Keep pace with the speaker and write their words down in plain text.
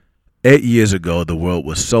8 years ago, the world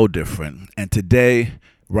was so different, and today,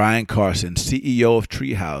 Ryan Carson, CEO of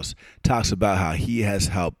Treehouse, talks about how he has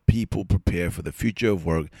helped people prepare for the future of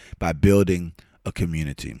work by building a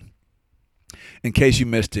community. In case you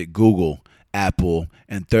missed it, Google, Apple,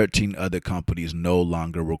 and 13 other companies no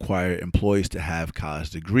longer require employees to have college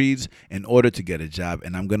degrees in order to get a job,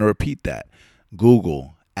 and I'm going to repeat that.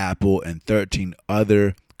 Google, Apple, and 13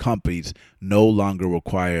 other companies no longer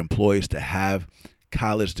require employees to have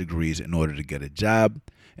college degrees in order to get a job.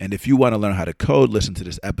 And if you want to learn how to code, listen to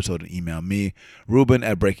this episode and email me, Ruben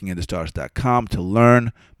at breakingintostars.com, to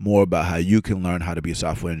learn more about how you can learn how to be a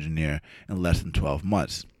software engineer in less than 12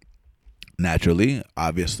 months. Naturally,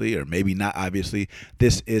 obviously, or maybe not obviously,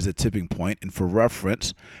 this is a tipping point. And for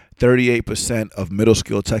reference, 38% of middle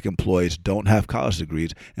skill tech employees don't have college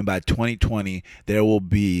degrees. And by 2020, there will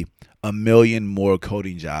be 1 million more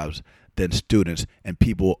coding jobs than students, and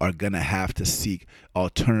people are going to have to seek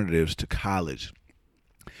alternatives to college.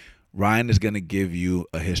 Ryan is going to give you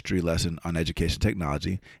a history lesson on education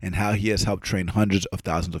technology and how he has helped train hundreds of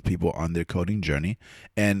thousands of people on their coding journey.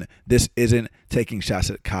 And this isn't taking shots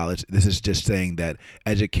at college. This is just saying that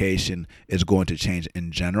education is going to change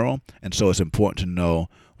in general. And so it's important to know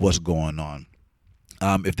what's going on.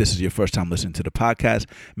 If this is your first time listening to the podcast,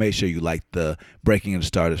 make sure you like the Breaking Into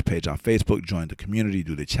Starters page on Facebook, join the community,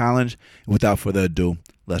 do the challenge. Without further ado,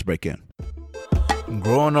 let's break in.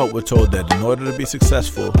 Growing up, we're told that in order to be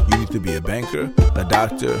successful, you need to be a banker, a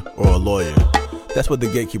doctor, or a lawyer. That's what the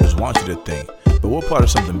gatekeepers want you to think. But we're part of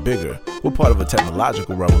something bigger. We're part of a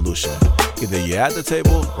technological revolution. Either you're at the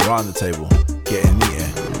table or on the table, getting eaten.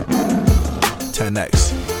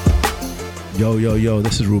 10X. Yo,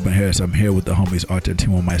 this is Ruben Harris. I'm here with the homies Arthur and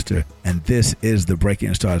Timo Meister, and this is the Breaking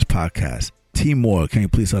Into Starters podcast. Timur, can you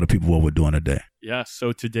please tell the people what we're doing today? Yeah,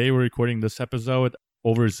 so today we're recording this episode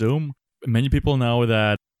over Zoom. Many people know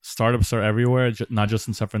that startups are everywhere, not just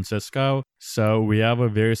in San Francisco. So we have a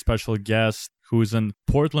very special guest who's in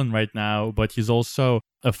Portland right now, but he's also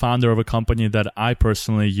a founder of a company that I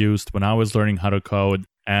personally used when I was learning how to code.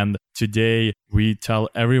 And today we tell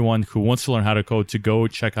everyone who wants to learn how to code to go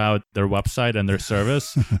check out their website and their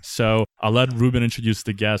service. So I'll let Ruben introduce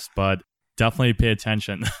the guest, but definitely pay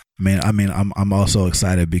attention. I'm also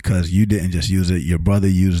excited because you didn't just use it. Your brother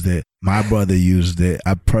used it. My brother used it.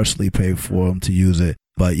 I personally paid for him to use it.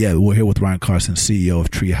 But yeah, we're here with Ryan Carson, CEO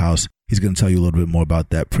of Treehouse. He's going to tell you a little bit more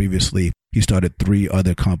about that. Previously, he started 3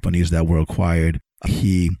 other companies that were acquired.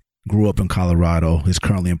 He grew up in Colorado. He's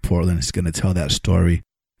currently in Portland. He's going to tell that story.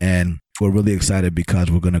 And we're really excited because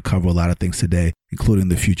we're going to cover a lot of things today, including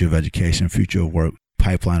the future of education, future of work,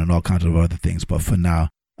 pipeline, and all kinds of other things. But for now,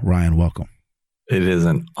 Ryan, welcome. It is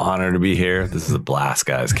an honor to be here. This is a blast,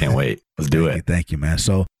 guys. Can't wait. Let's do it. Thank you, man.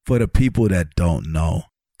 So for the people that don't know,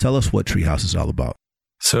 tell us what Treehouse is all about.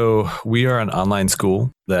 So we are an online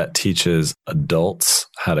school that teaches adults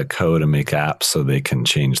how to code and make apps so they can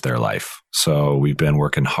change their life. So we've been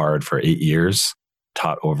working hard for 8 years,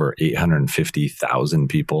 taught over 850,000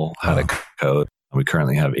 people how to code. We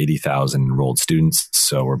currently have 80,000 enrolled students.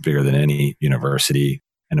 So we're bigger than any university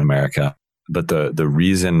in America. But the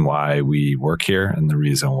reason why we work here and the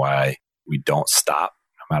reason why we don't stop,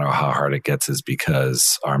 no matter how hard it gets, is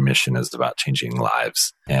because our mission is about changing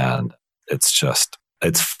lives. And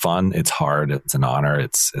it's fun. It's hard. It's an honor.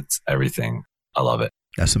 It's everything. I love it.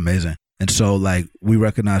 That's amazing. And so we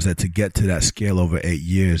recognize that to get to that scale over 8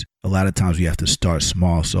 years, a lot of times you have to start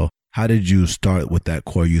small. So how did you start with that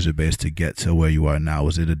core user base to get to where you are now?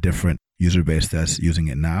 Was it a different user base that's using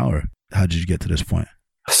it now, or how did you get to this point?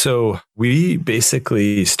 So we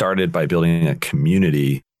basically started by building a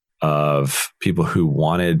community of people who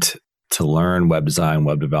wanted to learn web design,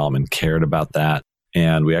 web development, cared about that.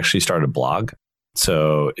 And we actually started a blog.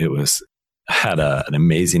 So it had an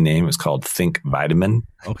amazing name. It was called Think Vitamin.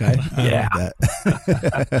 Okay. Yeah.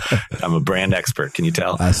 I'm a brand expert. Can you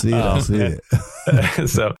tell? I see it.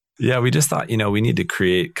 So yeah, we just thought, we need to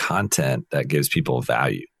create content that gives people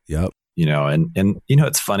value. Yep. And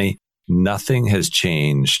it's funny. Nothing has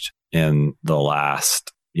changed in the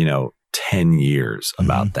last, 10 years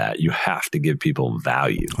about that. You have to give people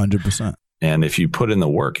value. 100%. And if you put in the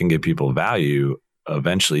work and give people value,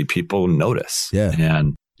 eventually people notice. Yeah.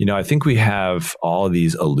 And, I think we have all of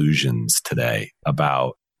these illusions today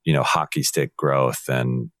about, hockey stick growth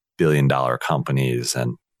and billion-dollar companies.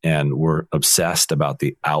 And we're obsessed about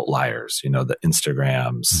the outliers, the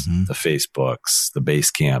Instagrams, the Facebooks, the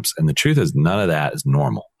Basecamps. And the truth is none of that is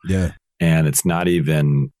normal. Yeah. And it's not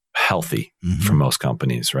even healthy for most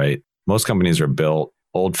companies, right? Most companies are built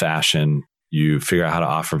old-fashioned. You figure out how to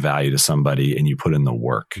offer value to somebody and you put in the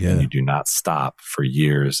work. Yeah. And you do not stop for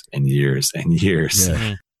years and years and years.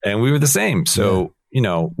 Yeah. And we were the same. So,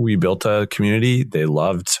 we built a community. They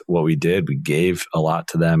loved what we did. We gave a lot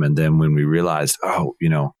to them. And then when we realized,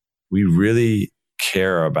 we really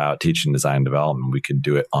care about teaching design development, we could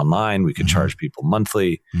do it online. We could charge people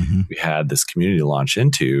monthly. We had this community to launch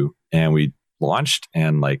into, and we launched.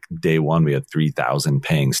 And like day one, we had 3,000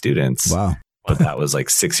 paying students. Wow. But that was like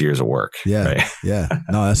 6 years of work. Yeah. Right? Yeah.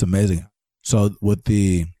 No, that's amazing. So what's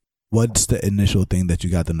the initial thing that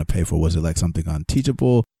you got them to pay for? Was it like something on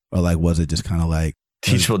Teachable, or like, was it just kind of like,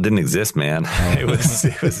 Teachable didn't exist, man. Oh. It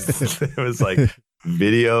was like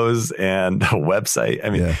videos and a website. I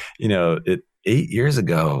mean, 8 years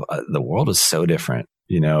ago, the world was so different.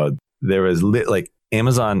 There was like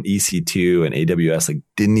Amazon EC2 and AWS like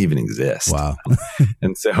didn't even exist. Wow.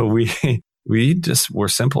 And so we just were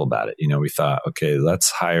simple about it. We thought, okay, let's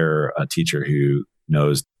hire a teacher who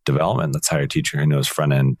knows development. Let's hire a teacher who knows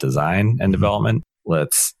front end design and development.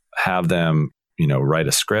 Let's have them write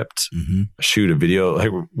a script, shoot a video. Like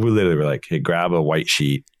we literally were like, hey, grab a white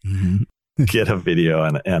sheet, get a video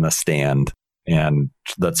and a stand, and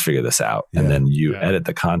let's figure this out. Yeah. And then you edit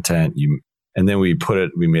the content. And then we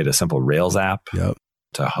made a simple Rails app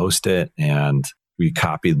to host it. And we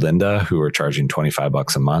copied Linda, who were charging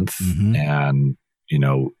 $25 a month. And,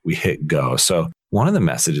 we hit go. So one of the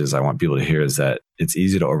messages I want people to hear is that it's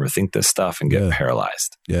easy to overthink this stuff and get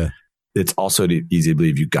paralyzed. Yeah. It's also easy to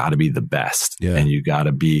believe you got to be the best, and you got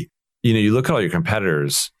to be, you look at all your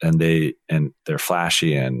competitors and they're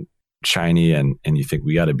flashy and shiny, and you think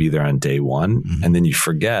we got to be there on day one. And then you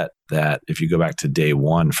forget that if you go back to day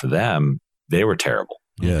one for them, they were terrible.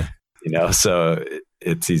 Yeah. So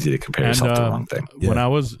it's easy to compare yourself to the wrong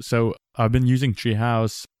thing. I've been using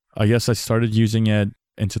Treehouse. I guess I started using it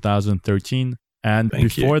in 2013. And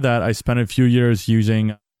before that, I spent a few years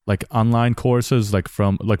using like online courses, like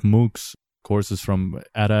MOOCs, courses from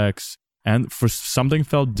edX. And for something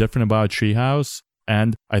felt different about Treehouse.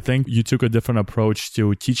 And I think you took a different approach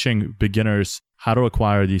to teaching beginners how to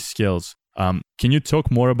acquire these skills. Can you talk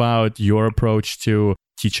more about your approach to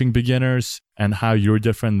teaching beginners and how you're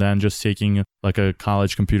different than just taking like a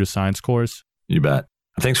college computer science course? You bet.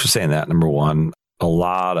 Thanks for saying that. Number one, a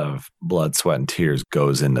lot of blood, sweat, and tears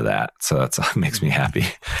goes into that. So that makes me happy.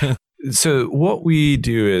 So what we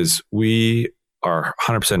do is we are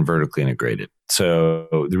 100% vertically integrated. So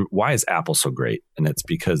why is Apple so great? And it's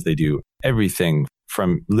because they do everything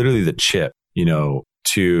from literally the chip,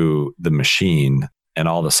 to the machine and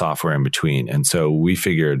all the software in between. And so we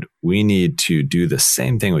figured we need to do the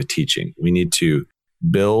same thing with teaching. We need to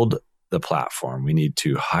build the platform. We need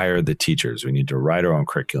to hire the teachers. We need to write our own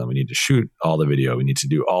curriculum. We need to shoot all the video. We need to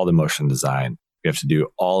do all the motion design. We have to do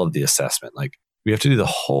all of the assessment. Like we have to do the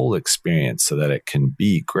whole experience so that it can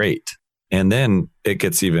be great. And then it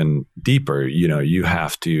gets even deeper. You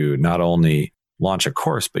have to not only launch a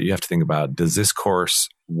course, but you have to think about, does this course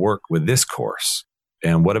work with this course?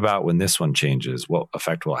 And what about when this one changes? What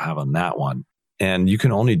effect will it have on that one? And you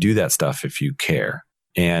can only do that stuff if you care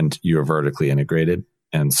and you're vertically integrated.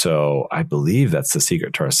 And so I believe that's the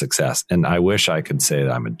secret to our success. And I wish I could say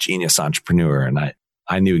that I'm a genius entrepreneur and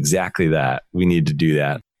I knew exactly that. We need to do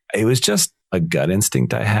that. It was just a gut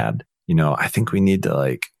instinct I had. I think we need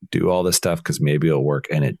to do all this stuff because maybe it'll work.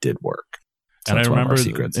 And it did work. So and I remember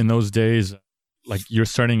in those days, like you're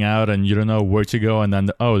starting out and you don't know where to go. And then,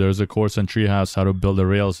 there's a course on Treehouse, how to build a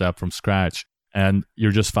Rails app from scratch. And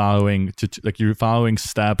you're just following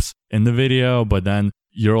steps in the video, but then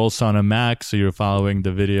you're also on a Mac. So you're following the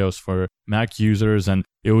videos for Mac users. And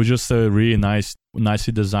it was just a really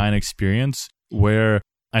nicely designed experience where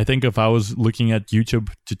I think if I was looking at YouTube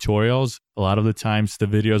tutorials, a lot of the times the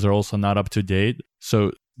videos are also not up to date.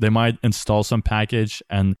 So they might install some package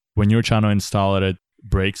and when you're trying to install it, it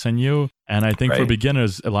breaks on you. And I think for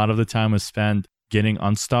beginners, a lot of the time is spent getting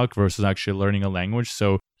unstuck versus actually learning a language.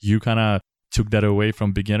 So you kind of took that away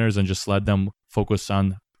from beginners and just let them focus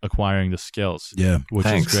on acquiring the skills. Yeah. Which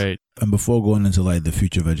is great. And before going into the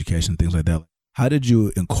future of education, things like that, how did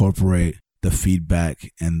you incorporate the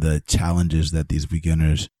feedback and the challenges that these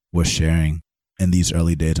beginners were sharing in these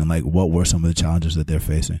early days? And what were some of the challenges that they're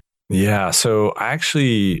facing? Yeah. So I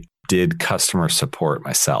actually did customer support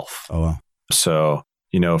myself. Oh, wow. So,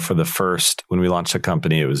 for the first, when we launched the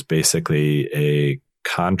company, it was basically a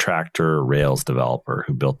contractor Rails developer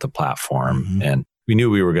who built the platform. And we knew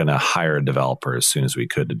we were going to hire a developer as soon as we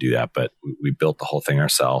could to do that. But we built the whole thing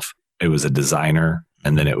ourselves. It was a designer.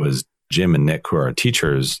 And then it was Jim and Nick, who are our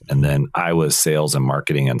teachers. And then I was sales and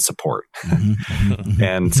marketing and support.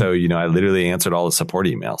 And so, I literally answered all the support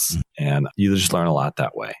emails and you just learn a lot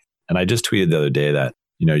that way. And I just tweeted the other day that,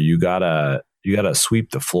 you gotta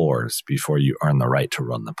sweep the floors before you earn the right to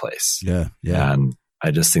run the place. Yeah. Yeah. And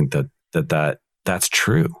I just think that's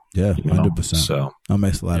true. Yeah, 100%. So that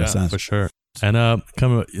makes a lot of sense. For sure. And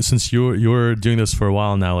since you're doing this for a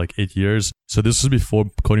while now, like 8 years, so this was before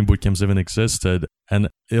coding bootcamps even existed, and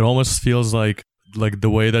it almost feels like the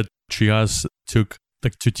way that Treehouse took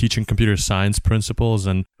to teaching computer science principles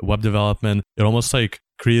and web development, it almost like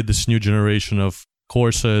created this new generation of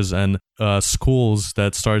courses and schools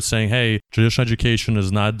that start saying, hey, traditional education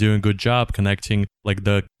is not doing a good job connecting like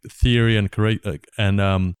the theory and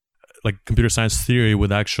like computer science theory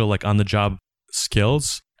with actual like on the job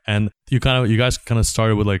skills. And you guys kind of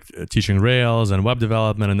started with like teaching Rails and web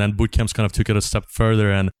development, and then bootcamps kind of took it a step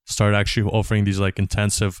further and started actually offering these like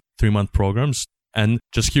intensive 3-month programs. And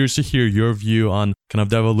just curious to hear your view on kind of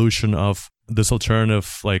the evolution of this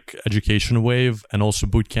alternative like education wave and also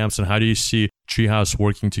bootcamps, and how do you see Treehouse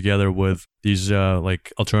working together with these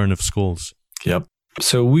like alternative schools? Yep.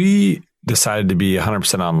 So we decided to be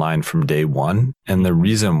 100% online from day one. And the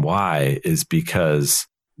reason why is because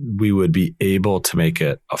we would be able to make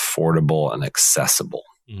it affordable and accessible.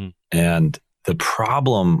 Mm-hmm. And the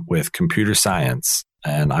problem with computer science,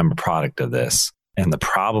 and I'm a product of this, and the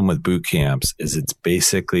problem with boot camps is it's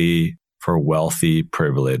basically for wealthy,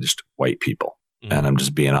 privileged white people. Mm-hmm. And I'm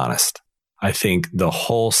just being honest. I think the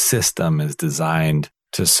whole system is designed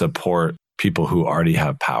to support people who already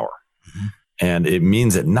have power. Mm-hmm. And it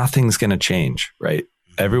means that nothing's going to change, right?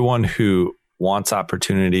 Mm-hmm. Everyone who wants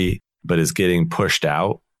opportunity but is getting pushed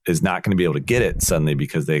out is not going to be able to get it suddenly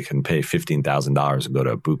because they can pay $15,000 and go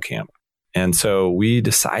to a boot camp. And so we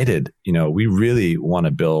decided, we really want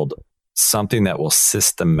to build something that will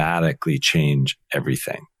systematically change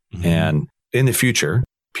everything. Mm-hmm. And in the future,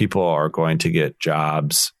 people are going to get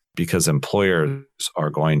jobs because employers are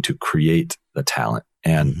going to create the talent.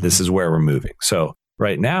 And mm-hmm. this is where we're moving. So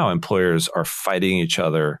right now, employers are fighting each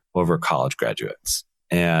other over college graduates.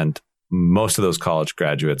 And most of those college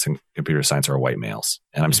graduates in computer science are white males.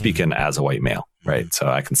 And I'm speaking as a white male, right? So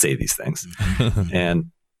I can say these things.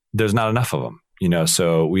 And there's not enough of them,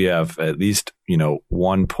 so we have at least,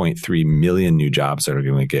 1.3 million new jobs that are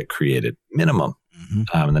going to get created minimum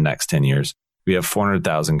in the next 10 years. We have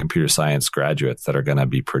 400,000 computer science graduates that are going to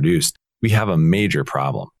be produced. We have a major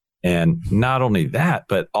problem. And not only that,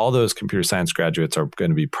 but all those computer science graduates are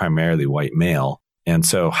going to be primarily white male. And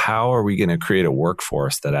so how are we going to create a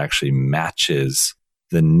workforce that actually matches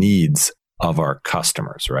the needs of our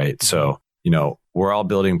customers, right? So, we're all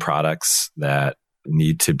building products that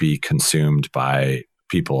need to be consumed by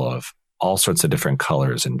people of all sorts of different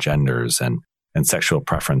colors and genders and sexual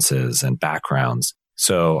preferences and backgrounds.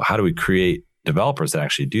 So how do we create developers that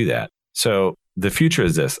actually do that? So the future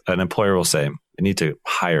is this. An employer will say, I need to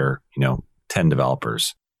hire, 10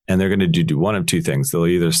 developers. And they're going to do one of two things. They'll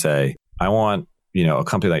either say, I want a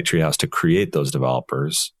company like Treehouse to create those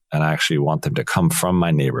developers, and I actually want them to come from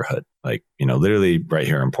my neighborhood, like, literally right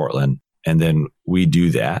here in Portland. And then we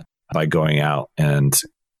do that by going out and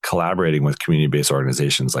collaborating with community-based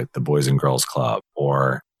organizations like the Boys and Girls Club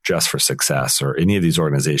or Just for Success or any of these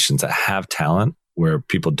organizations that have talent where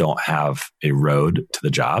people don't have a road to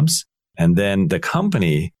the jobs. And then the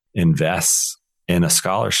company invests in a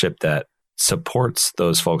scholarship that supports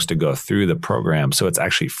those folks to go through the program. So it's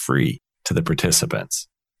actually free to the participants.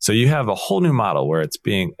 So you have a whole new model where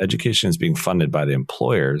education is being funded by the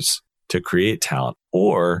employers to create talent,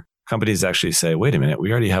 or companies actually say, wait a minute,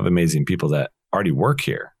 we already have amazing people that already work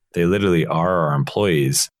here. They literally are our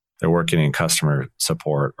employees. They're working in customer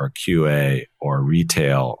support or QA or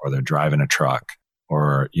retail, or they're driving a truck,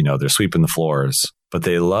 or, they're sweeping the floors, but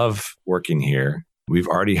they love working here. We've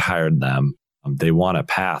already hired them. They want a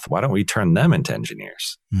path. Why don't we turn them into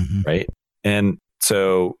engineers? Mm-hmm. Right. And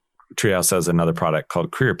so Treehouse has another product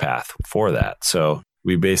called Career Path for that. So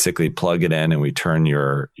we basically plug it in and we turn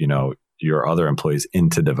your other employees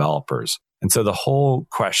into developers. And so the whole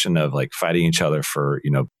question of like fighting each other for,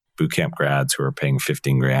 bootcamp grads who are paying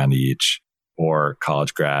 $15,000 each, or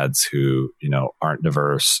college grads who, aren't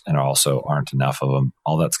diverse and also aren't enough of them,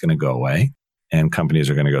 all that's going to go away. And companies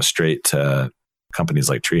are going to go straight to companies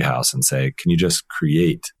like Treehouse and say, can you just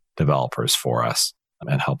create developers for us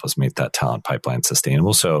and help us make that talent pipeline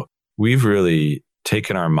sustainable? So we've really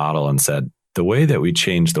taken our model and said, the way that we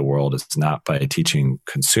change the world is not by teaching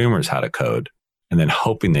consumers how to code and then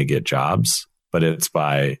hoping they get jobs, but it's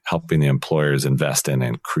by helping the employers invest in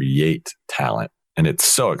and create talent. And it's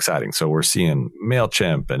so exciting. So we're seeing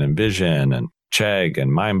MailChimp and Envision and Chegg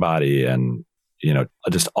and Mindbody and,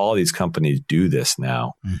 just all these companies do this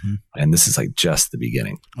now. Mm-hmm. And this is like just the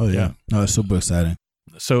beginning. Oh, yeah. No, it's super exciting.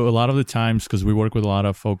 So a lot of the times, because we work with a lot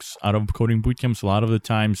of folks out of coding bootcamps, a lot of the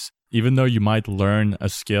times, even though you might learn a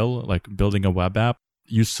skill like building a web app,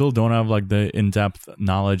 you still don't have like the in-depth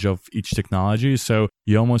knowledge of each technology. So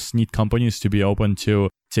you almost need companies to be open to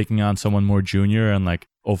taking on someone more junior and like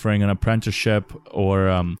offering an apprenticeship, or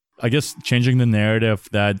I guess changing the narrative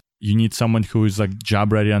that you need someone who is like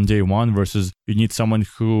job ready on day one versus you need someone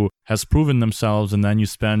who has proven themselves, and then you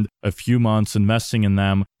spend a few months investing in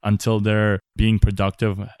them until they're being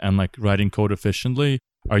productive and like writing code efficiently.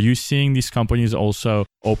 Are you seeing these companies also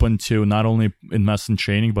open to not only invest in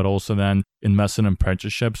training, but also then invest in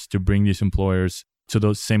apprenticeships to bring these employers to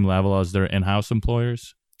the same level as their in-house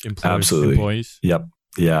employers? Absolutely. Employees? Yep.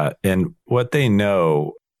 Yeah. And what they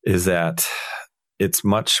know is that it's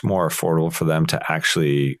much more affordable for them to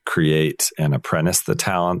actually create and apprentice the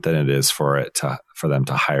talent than it is for them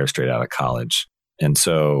to hire straight out of college. And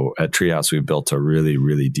so at Treehouse, we built a really,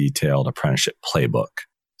 really detailed apprenticeship playbook.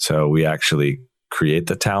 So we actually create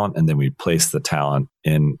the talent and then we place the talent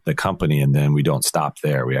in the company, and then we don't stop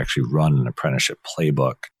there. We actually run an apprenticeship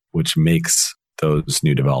playbook, which makes those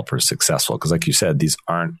new developers successful. Because like you said, these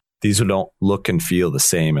don't look and feel the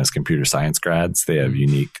same as computer science grads. They have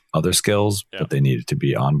unique other skills, but they needed to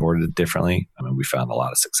be onboarded differently. I mean, we found a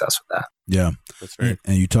lot of success with that. Yeah. That's right.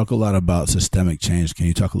 And you talk a lot about systemic change. Can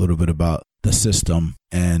you talk a little bit about the system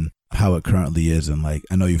and how it currently is? And like,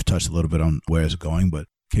 I know you've touched a little bit on where it's going, but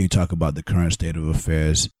can you talk about the current state of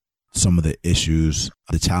affairs, some of the issues,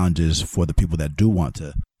 the challenges for the people that do want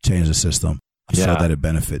to change the system so that it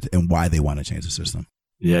benefits, and why they want to change the system?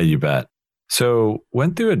 Yeah, you bet. So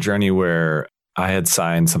went through a journey where I had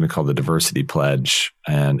signed something called the Diversity Pledge,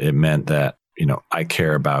 and it meant that, I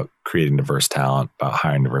care about creating diverse talent, about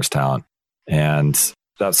hiring diverse talent. And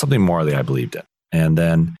that's something morally I believed in. And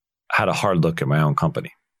then had a hard look at my own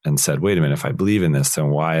company and said, wait a minute, if I believe in this, then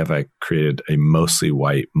why have I created a mostly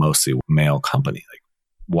white, mostly male company? Like,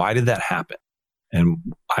 why did that happen? And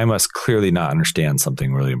I must clearly not understand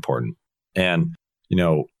something really important. And,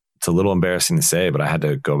 it's a little embarrassing to say, but I had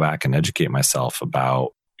to go back and educate myself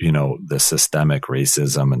about, the systemic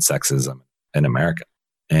racism and sexism in America.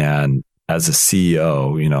 And as a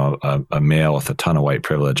CEO, a male with a ton of white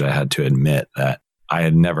privilege, I had to admit that I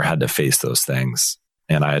had never had to face those things.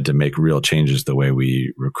 And I had to make real changes the way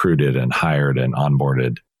we recruited and hired and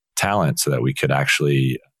onboarded talent so that we could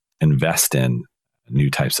actually invest in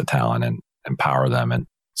new types of talent and empower them. And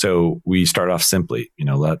so we start off simply,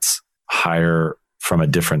 let's hire from a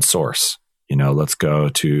different source. Let's go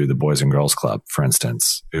to the Boys and Girls Club, for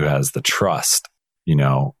instance, who has the trust,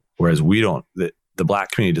 whereas we don't, the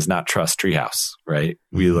Black community does not trust Treehouse, right?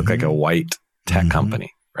 We look like a white tech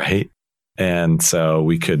company, right? And so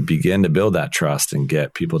we could begin to build that trust and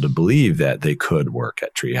get people to believe that they could work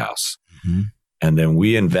at Treehouse. And then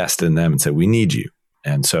we invest in them and say, we need you.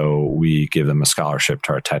 And so we give them a scholarship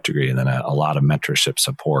to our tech degree, and then a lot of mentorship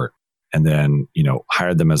support. And then,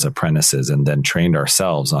 hired them as apprentices, and then trained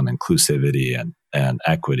ourselves on inclusivity and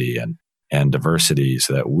equity and diversity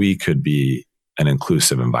so that we could be an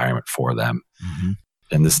inclusive environment for them.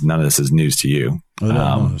 And none of this is news to you.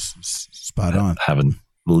 Spot on. Haven't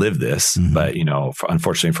lived this, but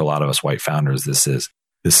unfortunately for a lot of us white founders, this is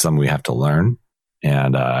something we have to learn.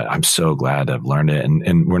 And I'm so glad I've learned it. And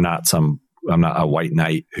I'm not a white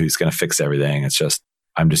knight who's going to fix everything. It's just,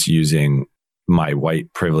 I'm just using my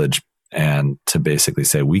white privilege and to basically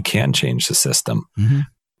say we can change the system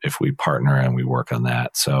if we partner and we work on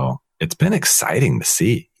that. So it's been exciting to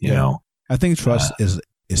see, you know. I think trust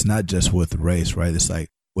is not just with race, right? It's like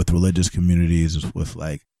with religious communities, with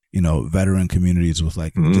like, veteran communities, with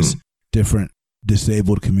like just different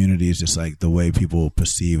disabled communities, just like the way people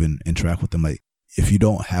perceive and interact with them. Like if you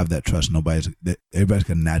don't have that trust, everybody's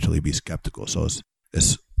gonna naturally be skeptical. So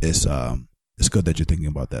it's good that you're thinking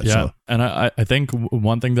about that. Yeah. So. And I think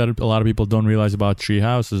one thing that a lot of people don't realize about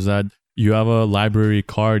Treehouse is that you have a library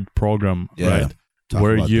card program, right?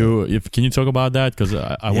 Where can you talk about that? Because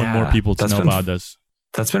I want more people to know about this.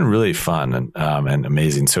 That's been really fun and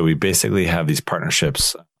amazing. So we basically have these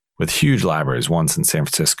partnerships with huge libraries. One's in San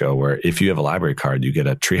Francisco, where if you have a library card, you get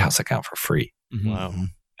a Treehouse account for free. Wow.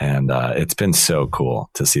 And it's been so cool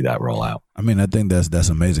to see that roll out. I mean, I think that's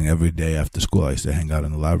amazing. Every day after school, I used to hang out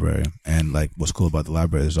in the library. And like what's cool about the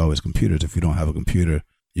library is always computers. If you don't have a computer,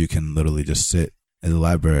 you can literally just sit in the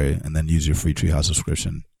library and then use your free Treehouse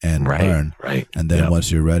subscription and learn. Right. And then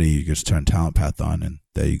once you're ready, you just turn Talent Path on and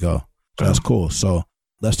there you go. So that's cool. So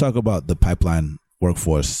let's talk about the pipeline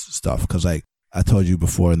workforce stuff. Because like I told you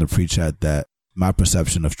before in the pre-chat that my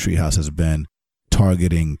perception of Treehouse has been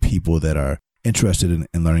targeting people that are interested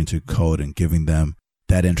in learning to code and giving them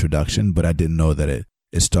that introduction, but I didn't know that it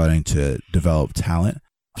is starting to develop talent.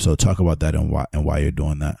 So talk about that and why you're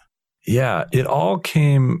doing that. Yeah, it all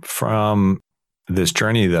came from this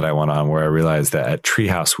journey that I went on where I realized that at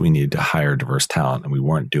Treehouse, we needed to hire diverse talent and we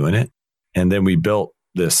weren't doing it. And then we built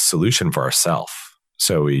this solution for ourselves.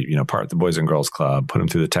 So we, part of the Boys and Girls Club, put them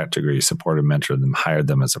through the tech degree, supported, mentored them, hired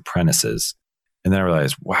them as apprentices. And then I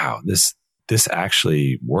realized, wow, this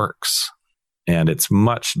actually works. And it's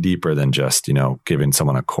much deeper than just, giving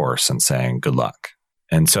someone a course and saying, good luck.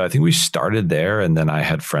 And so I think we started there. And then I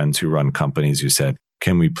had friends who run companies who said,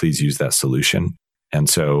 can we please use that solution? And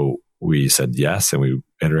so we said yes, and we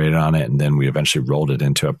iterated on it. And then we eventually rolled it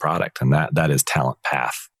into a product. And that is Talent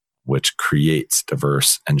Path, which creates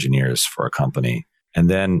diverse engineers for a company. And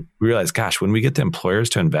then we realized, gosh, when we get the employers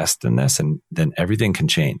to invest in this, and then everything can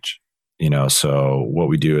change. So what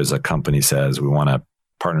we do is a company says, we want to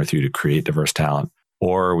partner with you to create diverse talent,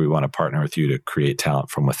 or we want to partner with you to create talent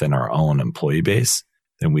from within our own employee base.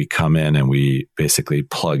 Then we come in and we basically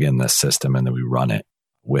plug in this system and then we run it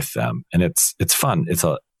with them. And it's fun. It's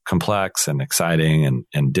a complex and exciting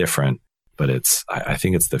and different, but I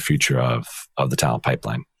think it's the future of the talent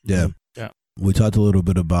pipeline. Yeah. We talked a little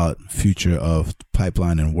bit about future of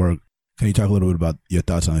pipeline and work. Can you talk a little bit about your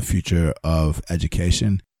thoughts on the future of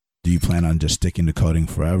education? Do you plan on just sticking to coding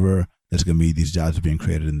forever? There's going to be these jobs being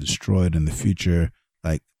created and destroyed in the future.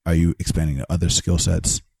 Like, are you expanding to other skill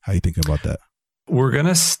sets? How are you thinking about that? We're going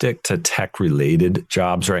to stick to tech-related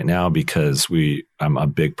jobs right now because I'm a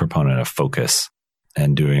big proponent of focus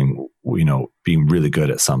and doing, being really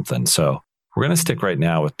good at something. So we're going to stick right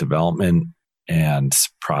now with development and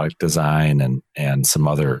product design and some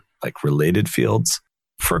other like related fields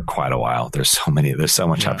for quite a while. There's so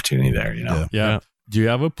much opportunity there, Yeah. Do you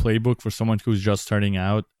have a playbook for someone who's just starting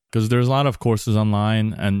out? Because there's a lot of courses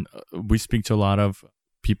online and we speak to a lot of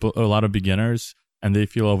people, a lot of beginners, and they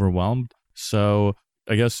feel overwhelmed. So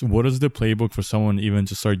I guess, what is the playbook for someone even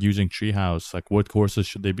to start using Treehouse? Like, what courses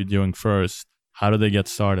should they be doing first? How do they get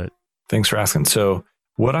started? Thanks for asking. So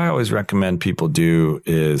what I always recommend people do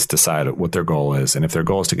is decide what their goal is. And if their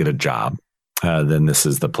goal is to get a job, then this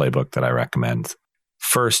is the playbook that I recommend.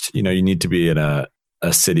 First, you need to be in a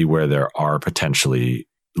city where there are potentially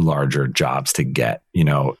larger jobs to get.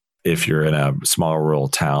 If you're in a small rural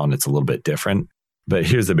town, it's a little bit different. But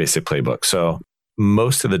here's the basic playbook. So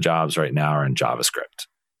most of the jobs right now are in JavaScript.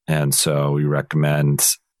 And so we recommend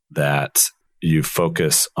that you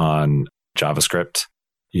focus on JavaScript,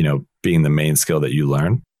 being the main skill that you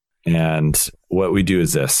learn. And what we do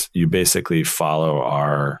is this: you basically follow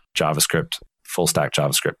our JavaScript, full stack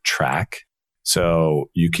JavaScript track. So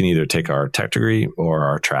you can either take our tech degree or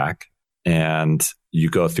our track, and you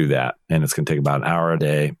go through that. And it's going to take about an hour a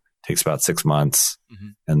day, takes about 6 months. Mm-hmm.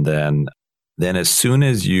 And then as soon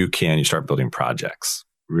as you can, you start building projects,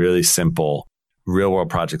 really simple, real world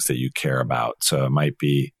projects that you care about. So it might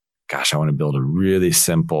be, gosh, I want to build a really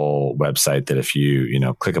simple website that if you,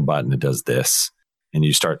 click a button, it does this, and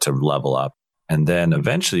you start to level up. And then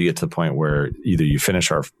eventually you get to the point where either you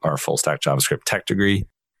finish our full stack JavaScript tech degree,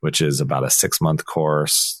 which is about a 6-month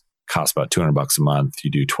course, costs about $200 a month.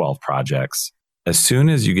 You do 12 projects. As soon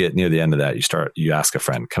as you get near the end of that, you ask a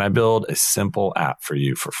friend, can I build a simple app for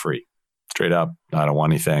you for free? Straight up, I don't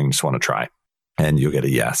want anything, just want to try. And you'll get a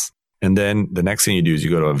yes. And then the next thing you do is you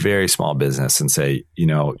go to a very small business and say, you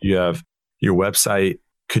have your website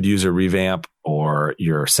could use a revamp, or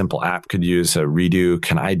your simple app could use a redo.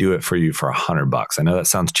 Can I do it for you for $100? I know that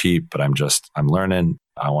sounds cheap, but I'm learning.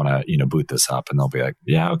 I want to, boot this up. And they'll be like,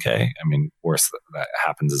 yeah, okay. I mean, worst that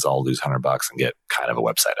happens is I'll lose $100 and get kind of a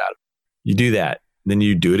website out of it. You do that. Then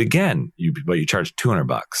you do it again, but you charge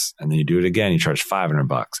 $200, and then you do it again, you charge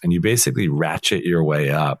 $500, and you basically ratchet your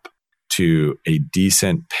way up to a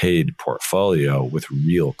decent paid portfolio with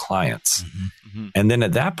real clients. Mm-hmm. Mm-hmm. And then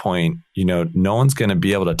at that point, no one's going to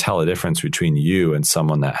be able to tell the difference between you and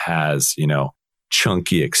someone that has,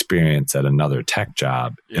 chunky experience at another tech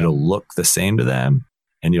job. Yeah. It'll look the same to them,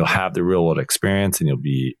 and you'll have the real world experience, and you'll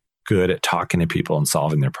be good at talking to people and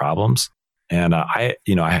solving their problems. And I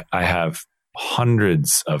have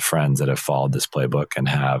hundreds of friends that have followed this playbook and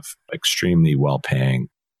have extremely well-paying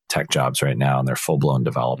tech jobs right now, and they're full-blown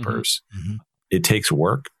developers. Mm-hmm. It takes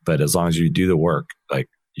work, but as long as you do the work, like,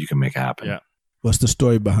 you can make it happen. Yeah. What's the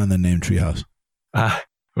story behind the name Treehouse?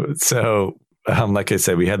 Like I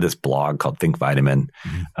said, we had this blog called Think Vitamin.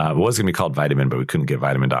 Mm-hmm. It was going to be called Vitamin, but we couldn't get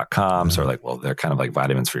vitamin.com. Mm-hmm. So we're like, well, they're kind of like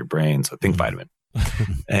vitamins for your brain. So Think Vitamin.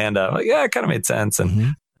 And it kind of made sense.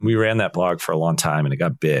 And we ran that blog for a long time, and it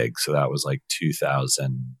got big. So that was like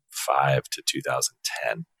 2005 to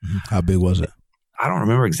 2010. Mm-hmm. How big was it? I don't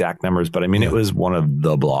remember exact numbers, but I mean, it was one of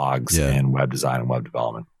the blogs in web design and web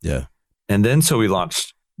development. Yeah. And then so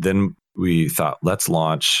we thought, let's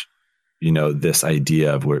launch, this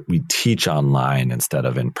idea of where we teach online instead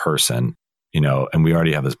of in person. and we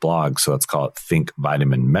already have this blog, so let's call it Think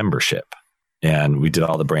Vitamin Membership. And we did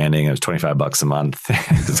all the branding. It was $25 a month.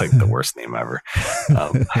 It's like the worst name ever.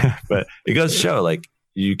 But it goes to show, like,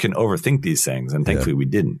 you can overthink these things. And thankfully we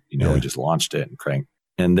didn't, we just launched it and cranked.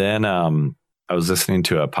 And then I was listening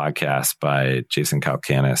to a podcast by Jason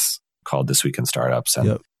Calacanis called This Week in Startups.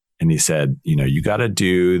 And he said, you got to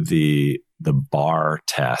do the bar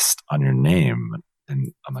test on your name.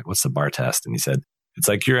 And I'm like, what's the bar test? And he said, it's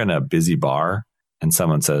like you're in a busy bar and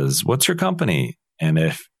someone says, what's your company? And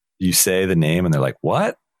if you say the name and they're like,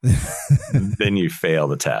 what? Then you fail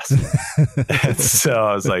the test. And so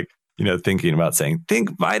I was like, thinking about saying,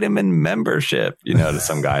 Think Vitamin Membership, to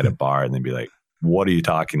some guy at a bar, and they'd be like, what are you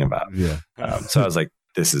talking about? Yeah. So I was like,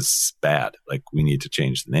 this is bad. Like, we need to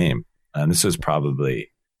change the name. And this is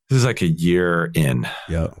like a year in.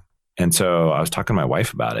 Yeah. And so I was talking to my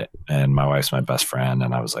wife about it, and my wife's my best friend.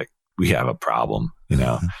 And I was like, we have a problem,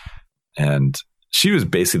 and she was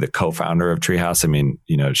basically the co-founder of Treehouse. I mean,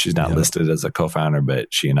 she's not listed as a co-founder, but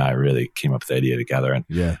she and I really came up with the idea together. And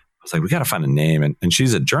I was like, we got to find a name. And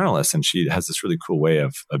she's a journalist, and she has this really cool way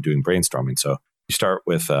of doing brainstorming. So you start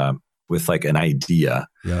with like an idea,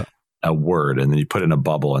 a word, and then you put it in a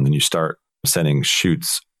bubble, and then you start sending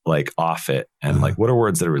shoots like off it. And like, what are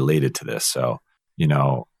words that are related to this? So,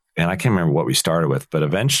 and I can't remember what we started with, but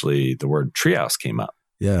eventually the word Treehouse came up.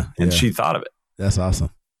 Yeah. And she thought of it. That's awesome.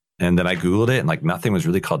 And then I Googled it, and like nothing was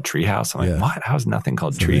really called Treehouse. I'm like, what? How's nothing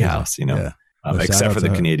called Treehouse? Except for the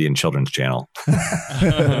Canadian Children's Channel.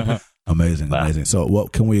 Amazing. So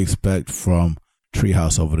what can we expect from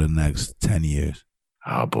Treehouse over the next 10 years?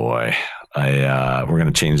 Oh boy. We're going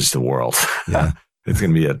to change the world. Yeah. It's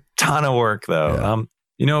going to be a ton of work though.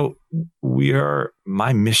 Yeah.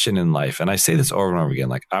 My mission in life, and I say this over and over again,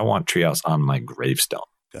 like, I want Treehouse on my gravestone.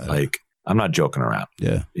 Like, I'm not joking around.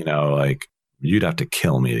 Yeah. Like, you'd have to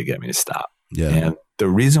kill me to get me to stop. Yeah. And the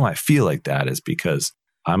reason why I feel like that is because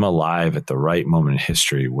I'm alive at the right moment in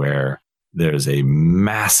history where there's a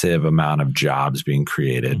massive amount of jobs being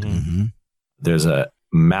created. Mm-hmm. There's a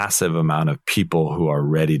massive amount of people who are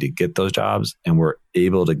ready to get those jobs, and we're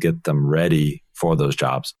able to get them ready for those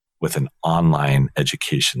jobs with an online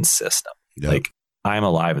education system. Yep. Like, I'm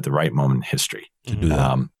alive at the right moment in history. To do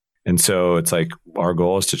that. And so it's like, our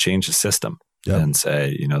goal is to change the system. Yep. And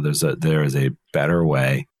say, there is a better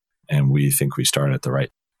way, and we think we started at the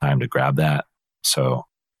right time to grab that. So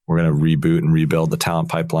we're going to reboot and rebuild the talent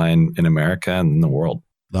pipeline in America and in the world.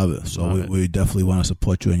 Love it. So we definitely want to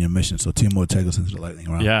support you in your mission. So Timo, take us into the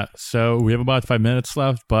lightning round. Yeah. So we have about 5 minutes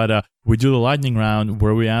left, but we do the lightning round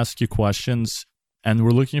where we ask you questions, and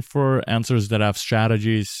we're looking for answers that have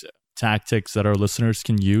strategies, tactics that our listeners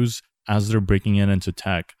can use as they're breaking into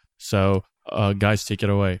tech. So guys, take it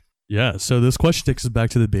away. Yeah, so this question takes us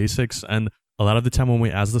back to the basics, and a lot of the time when we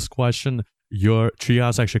ask this question, your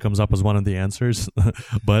Treehouse actually comes up as one of the answers,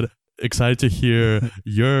 but excited to hear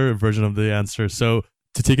your version of the answer. So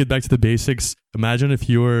to take it back to the basics, imagine if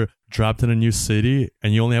you were dropped in a new city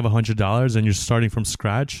and you only have $100 and you're starting from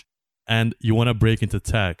scratch and you want to break into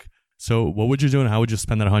tech. So what would you do, and how would you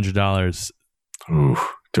spend that $100? Ooh,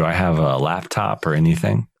 do I have a laptop or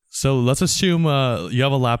anything? So let's assume you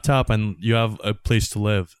have a laptop and you have a place to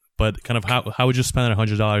live. But kind of how would you spend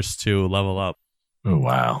 $100 to level up? Oh,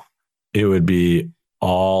 wow. It would be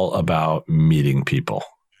all about meeting people.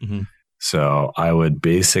 Mm-hmm. So I would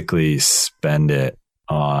basically spend it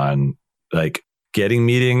on like getting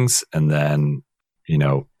meetings, and then,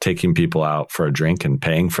 taking people out for a drink and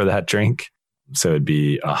paying for that drink. So it'd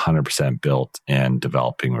be 100% built in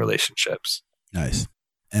developing relationships. Nice.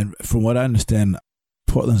 And from what I understand,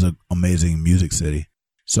 Portland's an amazing music city.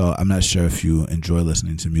 So I'm not sure if you enjoy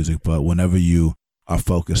listening to music, but whenever you are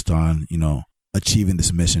focused on, achieving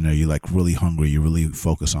this mission, or you're like really hungry, you really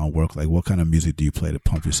focus on work, like what kind of music do you play to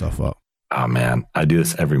pump yourself up? Oh man, I do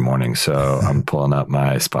this every morning. So I'm pulling up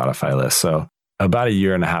my Spotify list. So about a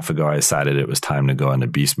year and a half ago, I decided it was time to go into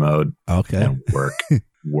beast mode. Okay. And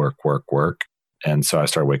work. And so I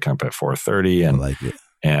started waking up at 4:30, and I like it.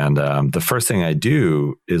 And the first thing I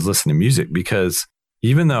do is listen to music, because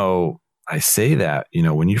even though I say that,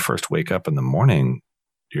 when you first wake up in the morning,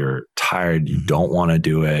 you're tired, you don't want to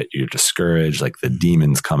do it, you're discouraged, like the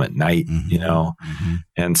demons come at night, Mm-hmm.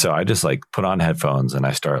 And so I just like put on headphones and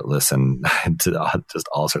I start listening to just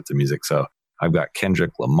all sorts of music. So I've got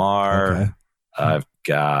Kendrick Lamar, Okay. I've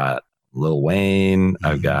got Lil Wayne,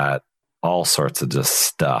 I've got all sorts of just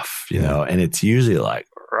stuff, and it's usually like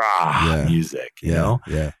raw music, you know,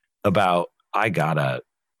 about I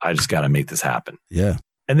just gotta make this happen. Yeah.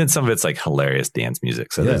 And then some of it's like hilarious dance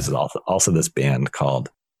music. So there's also this band called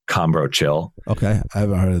Combro Chill. Okay. I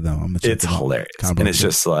haven't heard of them. It's hilarious. And it's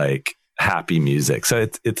just like happy music. So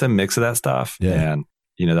it's a mix of that stuff. Yeah. And,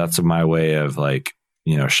 that's my way of like,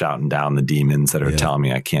 shouting down the demons that are telling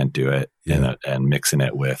me I can't do it and mixing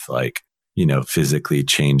it with like, physically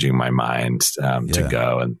changing my mind to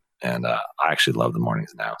go. And I actually love the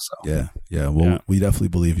mornings now. So yeah. Well, we definitely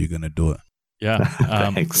believe you're going to do it. Yeah.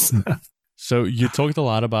 Thanks. So you talked a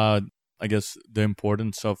lot about, I guess, the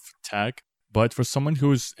importance of tech, but for someone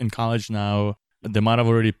who's in college now, they might have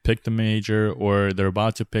already picked a major or they're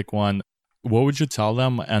about to pick one. What would you tell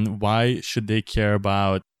them, and why should they care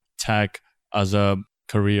about tech as a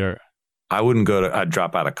career? I'd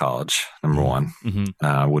drop out of college. Number one,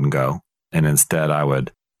 I wouldn't go. And instead I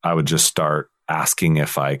would just start asking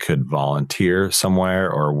if I could volunteer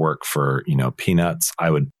somewhere or work for, peanuts. I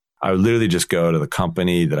would literally just go to the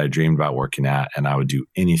company that I dreamed about working at, and I would do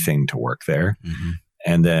anything to work there. Mm-hmm.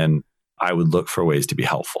 And then I would look for ways to be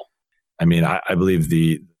helpful. I mean, I believe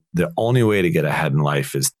the only way to get ahead in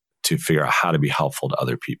life is to figure out how to be helpful to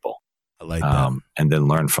other people. I like that. And then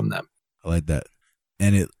learn from them. I like that.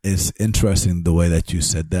 And it is interesting the way that you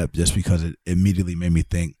said that, just because it immediately made me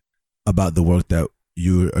think about the work that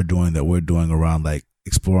you are doing, that we're doing around like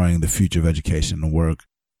exploring the future of education and work.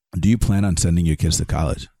 Do you plan on sending your kids to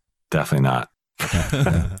college? Definitely not.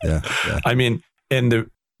 Yeah. I mean, and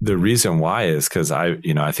the reason why is because I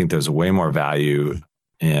think there's way more value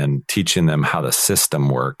in teaching them how the system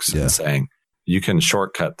works and saying you can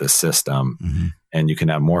shortcut the system and you can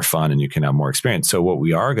have more fun and you can have more experience. So what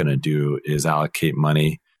we are going to do is allocate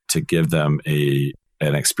money to give them an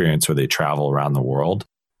experience where they travel around the world,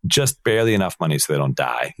 just barely enough money so they don't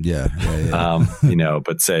die. Yeah.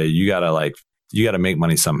 But say you got to make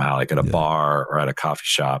money somehow, like at a bar or at a coffee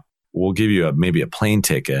shop. We'll give you maybe a plane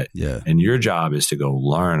ticket. Yeah. And your job is to go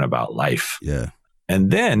learn about life. Yeah. And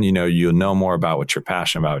then, you'll know more about what you're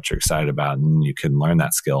passionate about, what you're excited about, and you can learn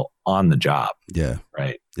that skill on the job. Yeah.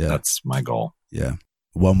 Right. Yeah. That's my goal. Yeah.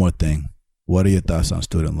 One more thing. What are your thoughts on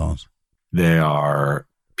student loans? They are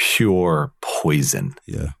pure poison.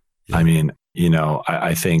 Yeah. I mean,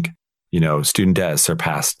 I think, student debt has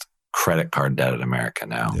surpassed credit card debt in America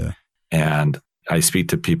now. Yeah. And I speak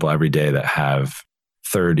to people every day that have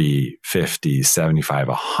 30, 50, 75,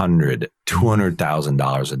 100,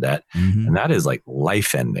 $200,000 of debt. Mm-hmm. And that is like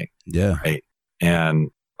life ending. Yeah. Right. And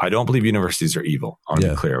I don't believe universities are evil. I want to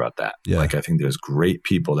be clear about that. Yeah. Like, I think there's great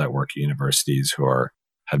people that work at universities who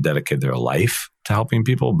have dedicated their life to helping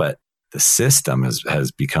people, but the system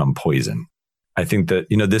has become poison. I think that,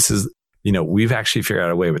 this is, we've actually figured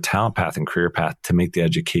out a way with Talent Path and Career Path to make the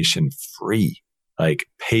education free, like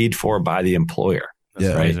paid for by the employer.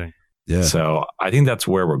 That's amazing. Yeah. So I think that's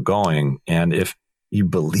where we're going. And if you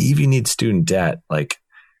believe you need student debt, like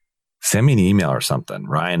send me an email or something,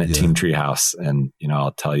 Ryan at Team Treehouse, and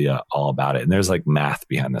I'll tell you all about it. And there's like math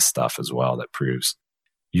behind this stuff as well that proves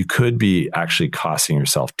you could be actually costing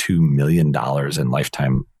yourself $2 million in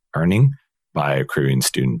lifetime earning by accruing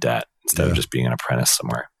student debt instead of just being an apprentice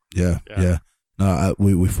somewhere. Yeah. No,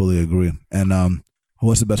 we fully agree. And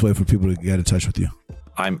what's the best way for people to get in touch with you?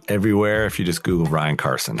 I'm everywhere if you just Google Ryan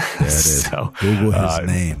Carson. There it is. So, Google his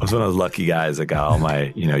name. I was one of those lucky guys that got all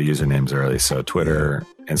my usernames early. So Twitter,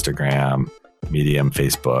 Instagram, Medium,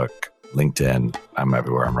 Facebook, LinkedIn. I'm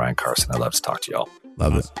everywhere. I'm Ryan Carson. I'd love to talk to y'all.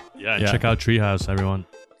 Love it. Yeah. Check out Treehouse, everyone.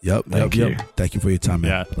 Yep. Thank you. Thank you for your time,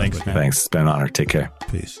 man. Yeah. Thanks, man. Thanks. It's been an honor. Take care.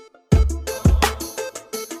 Peace.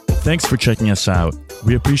 Thanks for checking us out.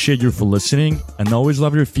 We appreciate you for listening and always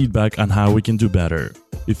love your feedback on how we can do better.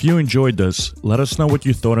 If you enjoyed this, let us know what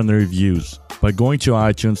you thought in the reviews by going to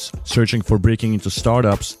iTunes, searching for Breaking Into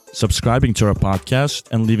Startups, subscribing to our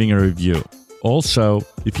podcast, and leaving a review. Also,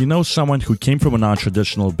 if you know someone who came from a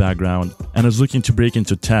non-traditional background and is looking to break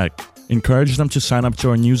into tech, encourage them to sign up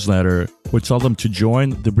to our newsletter or tell them to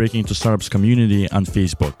join the Breaking Into Startups community on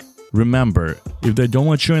Facebook. Remember, if they don't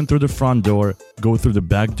let you in through the front door, go through the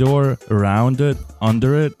back door, around it,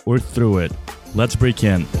 under it, or through it. Let's break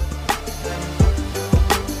in.